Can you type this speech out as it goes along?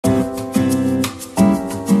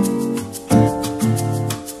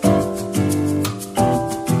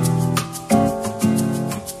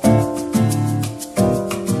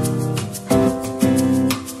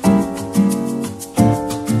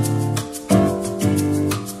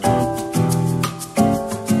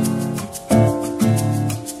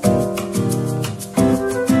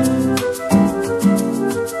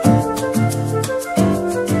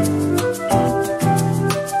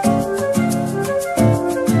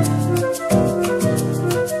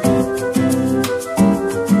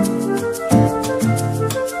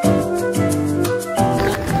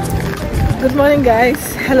morning guys,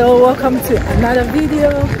 hello, welcome to another video.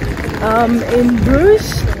 In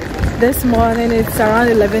Bruges this morning. It's around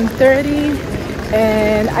 11:30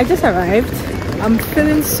 and I just arrived. I'm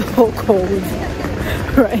feeling so cold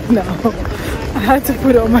right now. I had to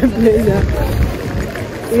put on my blazer.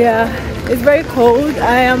 Yeah, it's very cold.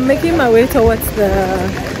 I am making my way towards the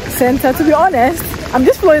center. To be honest, I'm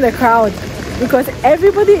just following the crowd because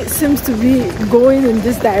everybody seems to be going in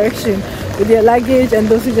this direction with their luggage and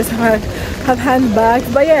those who just have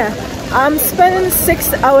handbags. But yeah, I'm spending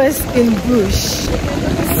 6 hours in Bruges,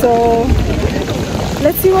 so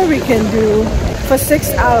let's see what we can do for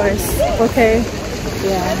 6 hours. Okay,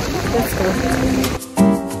 yeah, let's go.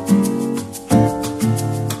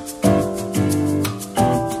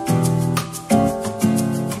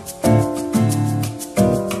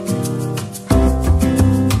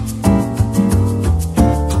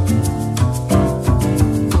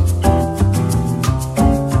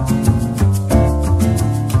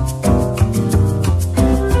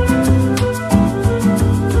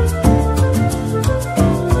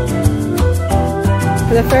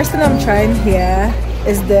 The first thing I'm trying here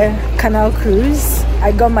is the Canal cruise.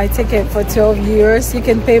 I got my ticket for 12 euros. You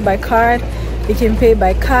can pay by card, you can pay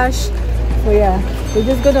by cash. So yeah, we're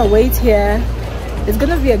just gonna wait here. It's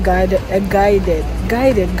gonna be a guided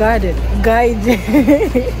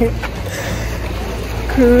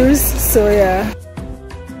cruise. So yeah.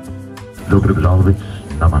 Dobry Blaowic,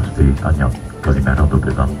 namaste, 안녕, kalimera,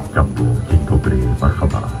 dobry dan, jambu, dzień dobry,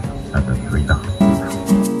 marhaba, and then Rina.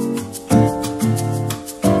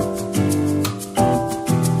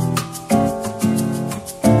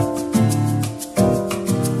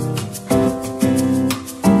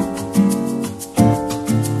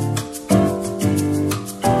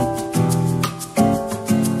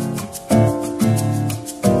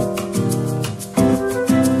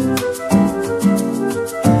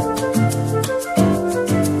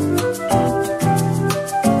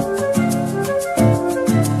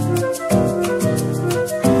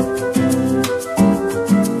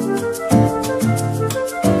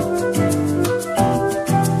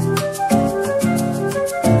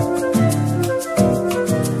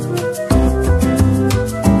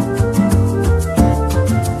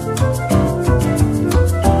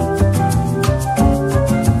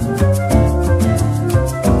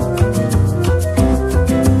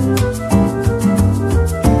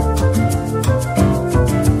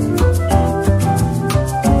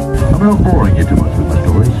 I'm not boring you too much with my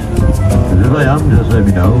stories. Because if I am, just let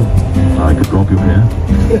me know. I could drop you here.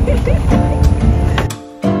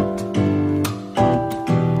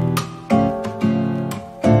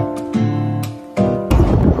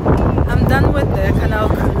 I'm done with the Canal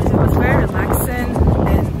cruise. It was very relaxing,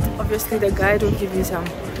 and obviously the guide will give you some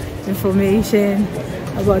information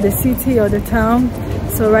about the city or the town.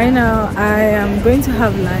 So right now I am going to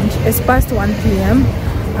have lunch. It's past 1 p.m.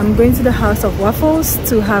 I'm going to the house of waffles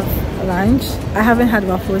to have lunch. I haven't had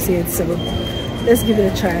waffles yet, so let's give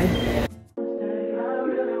it a try.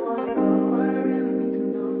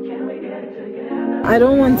 I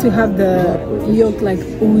don't want to have the yolk like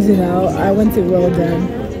oozing out. I want it well done.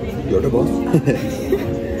 You're the boss.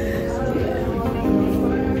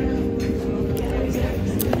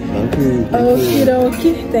 Okie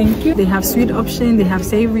dokie, thank you. They have sweet option, they have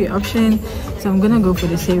savory option, so I'm gonna go for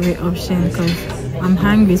the savory option because I'm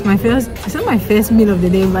hungry. It's not my first meal of the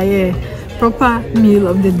day, but yeah, proper meal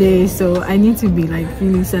of the day, so I need to be like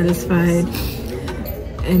really satisfied.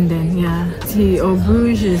 And then yeah,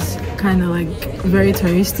 Bruges is kind of like very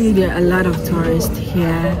touristy. There are a lot of tourists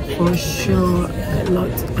here for sure, a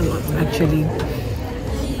lot actually.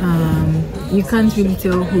 You can't really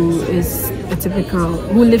tell who is a typical,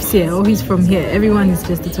 who lives here or who's from here. Everyone is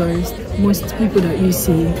just a tourist, most people that you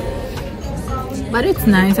see. But it's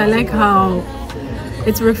nice. I like how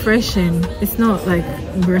it's refreshing. It's not like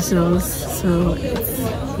Brussels, so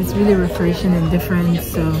it's really refreshing and different.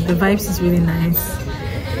 So the vibes is really nice.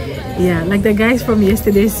 Yeah, like the guys from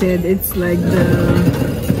yesterday said, it's like the,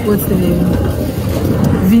 what's the name?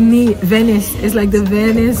 Venice. It's like the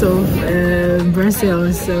Venice of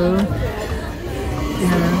Brussels. So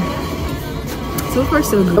yeah, so far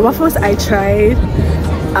so good. The waffles I tried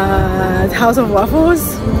at House of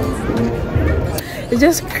Waffles, it's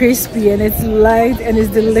just crispy and it's light and it's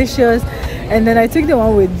delicious. And then I took the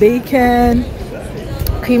one with bacon,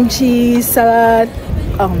 cream cheese, salad.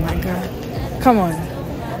 Oh my god, come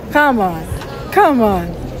on,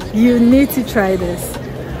 you need to try this,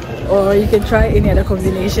 or you can try any other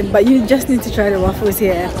combination, but you just need to try the waffles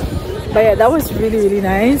here. But yeah, that was really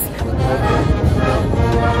nice.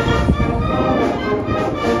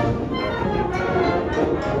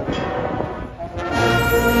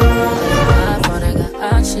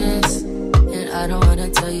 cautious, and I don't wanna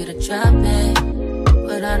tell you to drop it,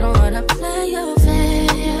 but I don't wanna play your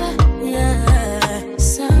fair. Yeah,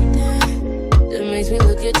 something that makes me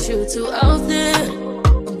look at you too often.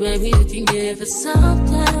 Oh, baby, you can give it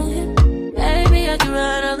something. Baby, I can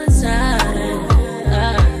run all the time.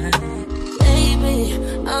 Baby,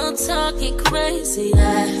 I'm talking crazy. I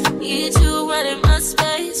need you right in my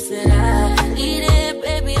space, but I need it,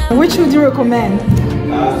 baby. Which would you recommend?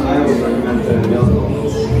 I would recommend the milk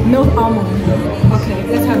almonds. Milk almond. Okay,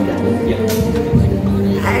 let's have that.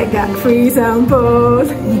 Yeah. I got free samples.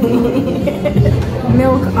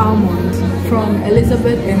 Milk almond from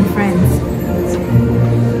Elizabeth and Friends.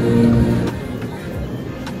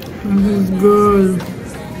 This is good.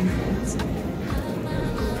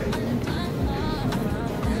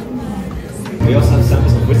 We also have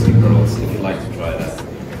samples of whiskey pearls if you'd like to try that.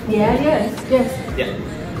 Yeah, yes. Yeah.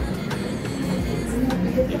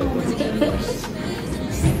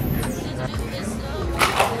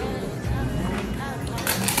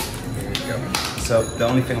 So the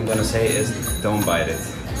only thing I'm gonna say is don't bite it.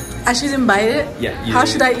 I shouldn't bite it? Yeah. How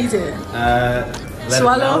should I eat it?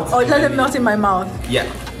 Swallow or let it melt in my mouth? Yeah,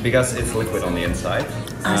 because it's liquid on the inside.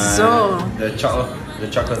 So the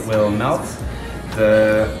chocolate will melt.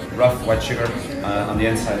 The rough white sugar on the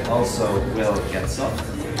inside also will get soft.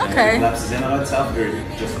 Okay. It collapses in on itself. You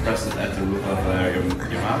just press it at the roof of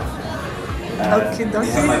your mouth. Okay, you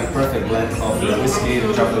have like a perfect blend of the whiskey,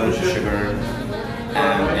 the chocolate, the sugar,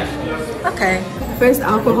 and yeah. Okay. First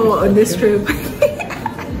alcohol on this trip.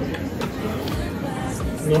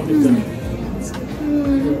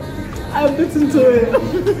 I bit into it.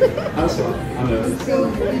 I'm nervous.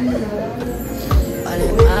 All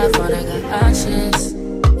in my phone, I got options,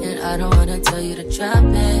 and I don't wanna tell you to drop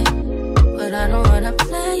it, but I don't wanna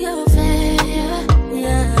play your fair.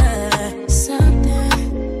 Yeah, something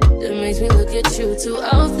that makes me look at you too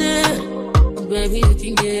often. Oh, baby, you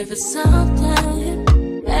can give it something.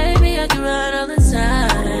 Baby, I can run all the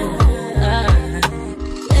time.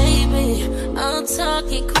 Baby, I'm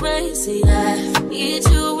talking crazy. I need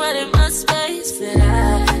you right in my space, but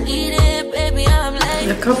I need it, baby. I'm late.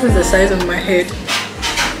 The cup is the size of my head.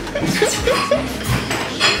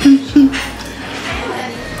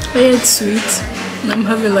 It's sweet. I'm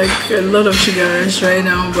having like a lot of sugar rush right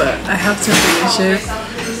now, but I have to finish it.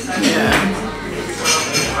 Yeah.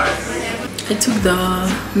 I took the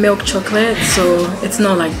milk chocolate, so it's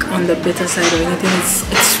not like on the bitter side or anything.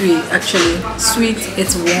 It's sweet, actually. Sweet,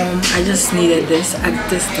 it's warm. I just needed this at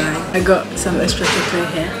this time. I got some extra chocolate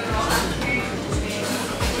here.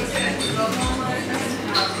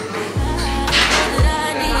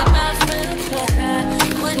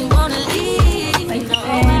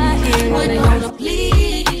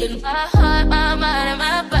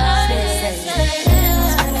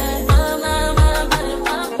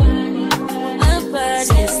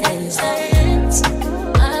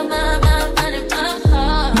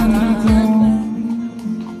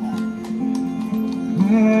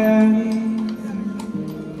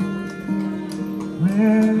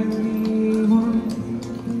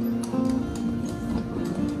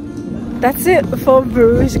 That's it for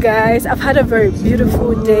Bruges, guys. I've had a very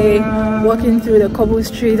beautiful day walking through the cobble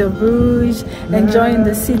street of Bruges, enjoying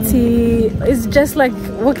the city. It's just like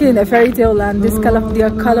walking in a fairy tale land. They're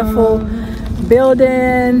colorful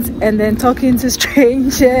buildings, and then talking to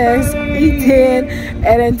strangers, eating,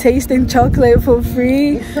 and then tasting chocolate for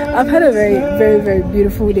free. I've had a very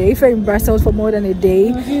beautiful day. If you're in Brussels for more than a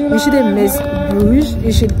day, you shouldn't miss Bruges.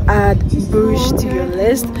 You should add Bruges to your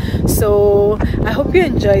list. So I hope you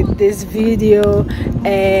enjoyed this video,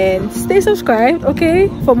 and stay subscribed, okay,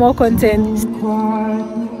 for more content.